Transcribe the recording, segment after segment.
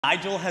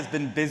Nigel has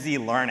been busy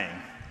learning.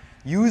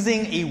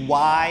 Using a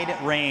wide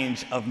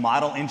range of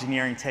model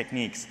engineering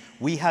techniques,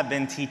 we have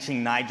been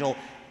teaching Nigel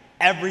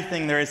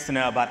everything there is to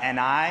know about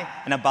NI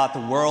and about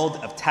the world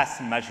of test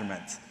and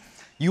measurement.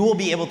 You will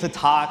be able to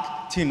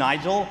talk to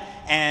Nigel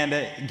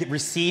and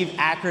receive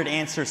accurate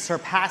answers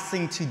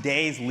surpassing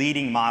today's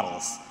leading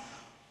models.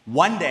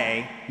 One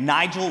day,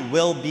 Nigel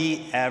will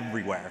be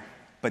everywhere.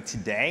 But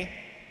today,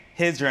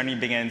 his journey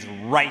begins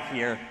right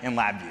here in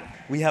LabVIEW.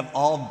 We have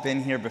all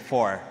been here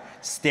before,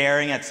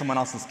 staring at someone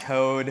else's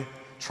code,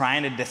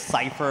 trying to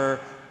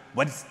decipher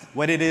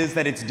what it is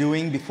that it's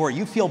doing before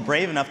you feel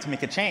brave enough to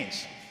make a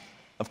change.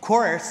 Of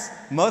course,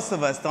 most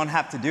of us don't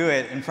have to do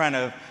it in front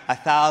of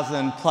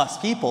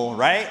 1,000+ people,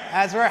 right?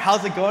 Azra,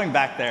 how's it going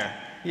back there?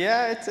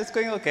 Yeah, it's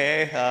going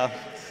okay.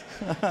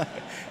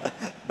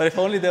 But if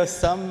only there was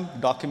some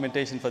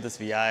documentation for this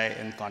VI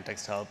in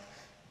Context Hub,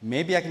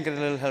 maybe I can get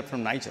a little help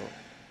from Nigel.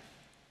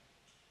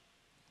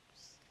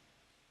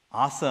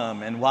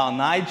 Awesome. And while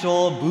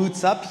Nigel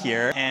boots up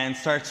here and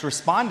starts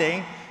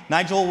responding,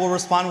 Nigel will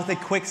respond with a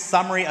quick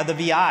summary of the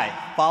VI,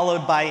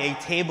 followed by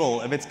a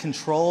table of its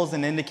controls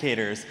and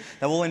indicators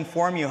that will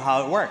inform you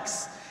how it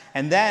works.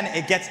 And then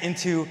it gets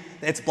into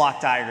its block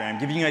diagram,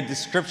 giving you a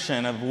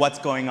description of what's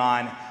going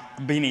on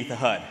beneath the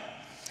hood.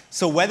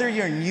 So whether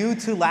you're new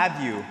to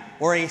LabVIEW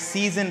or a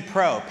seasoned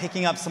pro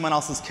picking up someone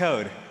else's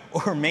code,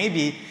 or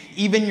maybe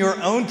even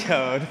your own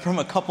code from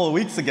a couple of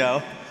weeks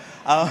ago,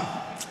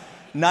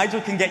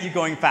 Nigel can get you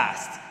going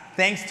fast,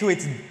 thanks to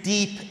its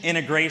deep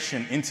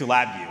integration into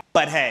LabVIEW.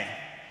 But hey,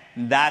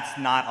 that's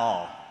not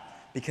all,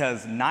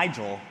 because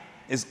Nigel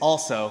is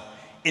also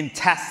in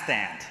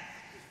TestStand.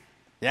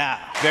 Yeah,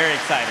 very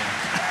exciting.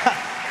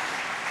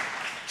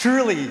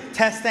 Truly,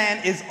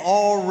 TestStand is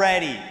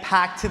already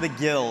packed to the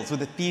gills with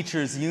the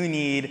features you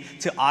need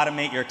to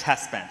automate your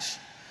test bench.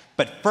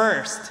 But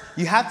first,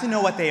 you have to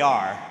know what they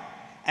are.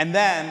 And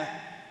then,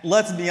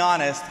 let's be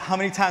honest, how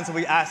many times have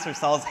we asked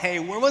ourselves, hey,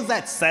 where was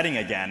that setting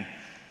again?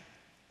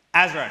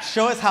 Azra,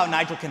 show us how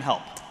Nigel can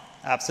help.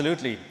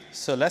 Absolutely.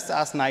 So let's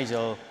ask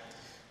Nigel,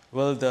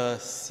 will the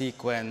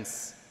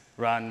sequence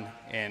run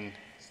in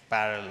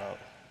parallel?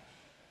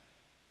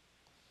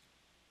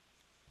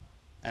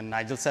 And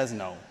Nigel says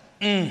no.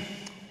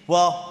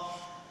 Well,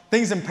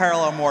 things in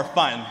parallel are more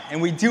fun,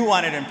 and we do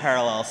want it in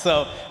parallel.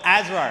 So,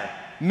 Azra,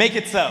 make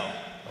it so.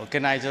 Okay,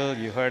 Nigel,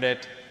 you heard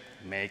it.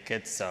 Make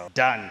it so.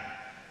 Done.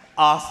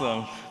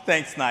 Awesome.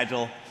 Thanks,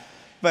 Nigel.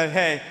 But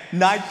hey,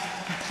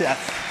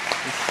 yes,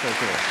 it's so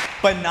cool.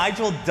 But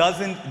Nigel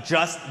doesn't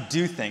just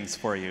do things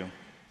for you.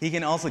 He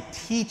can also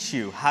teach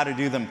you how to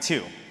do them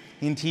too.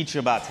 He can teach you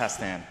about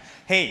TestStand.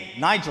 Hey,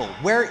 Nigel,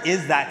 where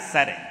is that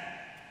setting?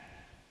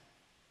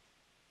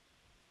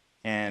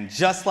 And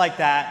just like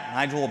that,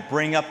 Nigel will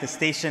bring up the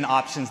station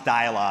options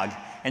dialog.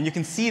 And you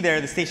can see there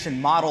the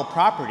station model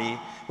property,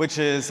 which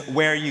is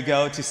where you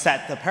go to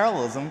set the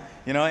parallelism.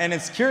 And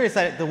it's curious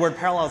that the word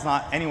parallel is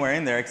not anywhere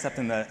in there except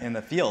in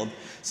the field.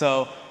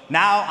 So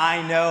now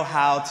I know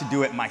how to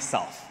do it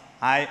myself.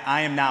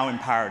 I am now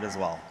empowered as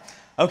well.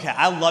 OK,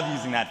 I love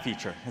using that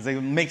feature, because it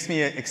makes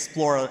me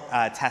explore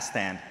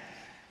TestStand.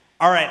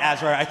 All right,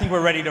 Azra, I think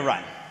we're ready to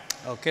run.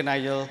 OK,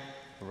 Nigel,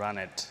 run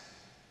it.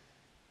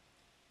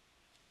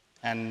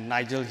 And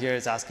Nigel here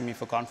is asking me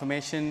for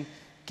confirmation,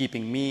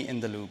 keeping me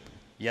in the loop.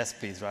 Yes,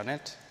 please run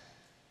it.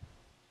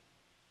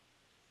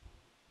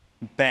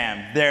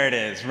 Bam, there it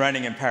is,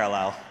 running in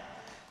parallel.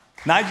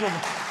 Nigel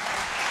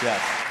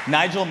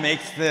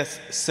makes this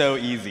so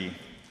easy,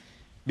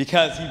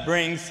 because he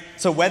brings,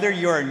 so whether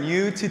you're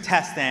new to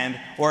TestStand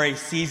or a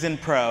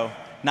seasoned pro,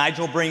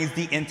 Nigel brings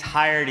the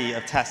entirety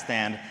of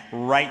TestStand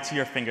right to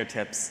your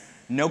fingertips.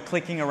 No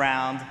clicking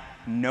around,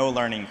 no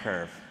learning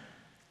curve.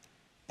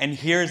 And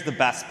here's the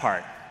best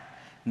part.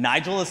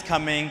 Nigel is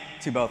coming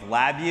to both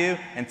LabVIEW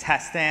and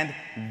TestStand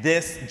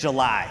this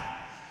July.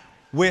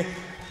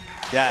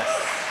 Yes.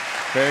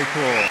 Very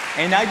cool.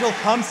 And Nigel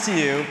comes to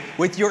you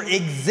with your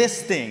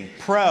existing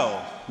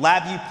Pro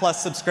LabVIEW+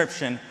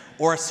 subscription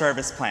or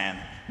service plan.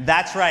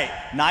 That's right,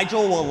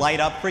 Nigel will light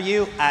up for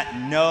you at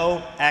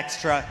no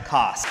extra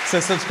cost. So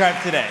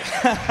subscribe today.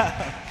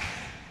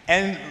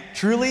 And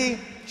truly,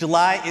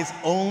 July is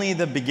only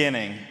the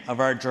beginning of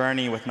our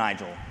journey with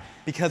Nigel.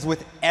 Because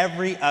with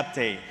every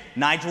update,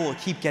 Nigel will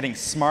keep getting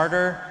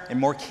smarter and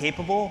more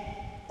capable,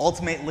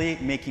 ultimately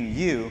making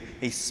you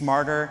a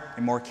smarter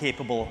and more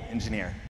capable engineer.